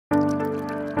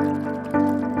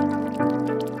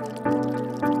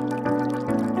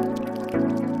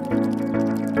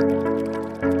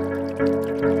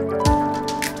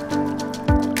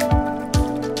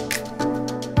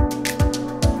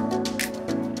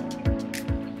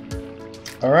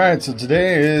Alright, so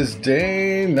today is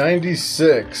day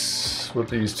 96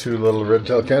 with these two little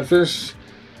red-tailed catfish.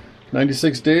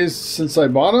 96 days since I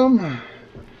bought them.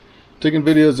 Taking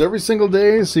videos every single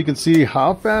day so you can see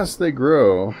how fast they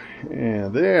grow.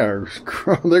 And they're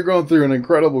going through an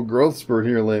incredible growth spurt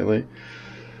here lately.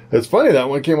 It's funny, that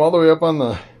one came all the way up on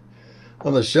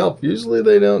the shelf. Usually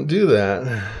they don't do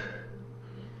that.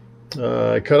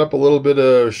 I cut up a little bit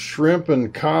of shrimp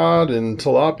and cod and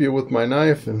tilapia with my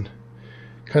knife and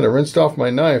kind of rinsed off my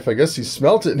knife. I guess he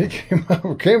smelt it and he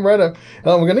came right up.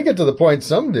 I'm going to get to the point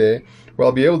someday where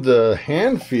I'll be able to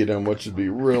hand feed him, which would be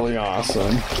really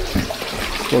awesome.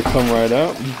 They'll come right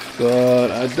out,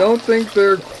 but I don't think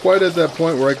they're quite at that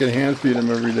point where I can hand feed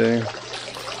them every day.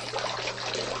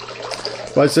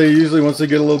 But I'd say usually once they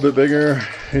get a little bit bigger,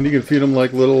 and you can feed them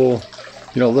like little,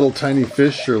 little tiny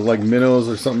fish or like minnows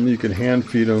or something, you can hand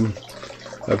feed them.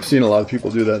 I've seen a lot of people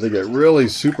do that. They get really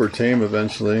super tame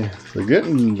eventually. They're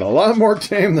getting a lot more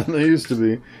tame than they used to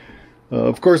be.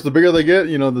 Of course, the bigger they get,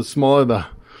 the smaller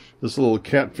this little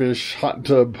catfish hot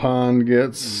tub pond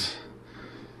gets.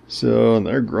 So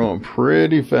they're growing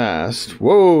pretty fast.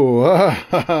 Whoa!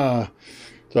 So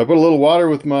I put a little water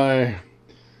with my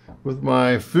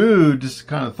food just to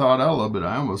kind of thaw it out a little bit.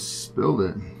 I almost spilled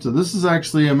it. So this is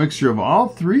actually a mixture of all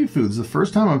three foods. The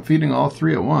first time I'm feeding all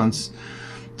three at once.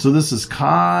 So this is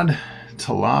cod,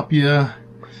 tilapia,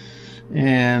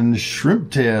 and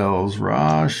shrimp tails,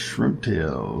 raw shrimp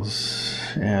tails.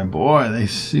 And boy, they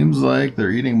seems like they're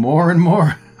eating more and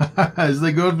more as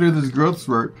they go through this growth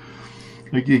spurt.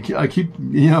 I keep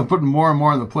putting more and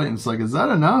more on the plate, and it's like, is that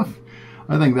enough?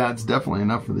 I think that's definitely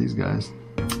enough for these guys.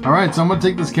 All right, so I'm gonna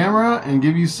take this camera and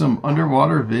give you some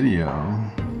underwater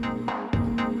video.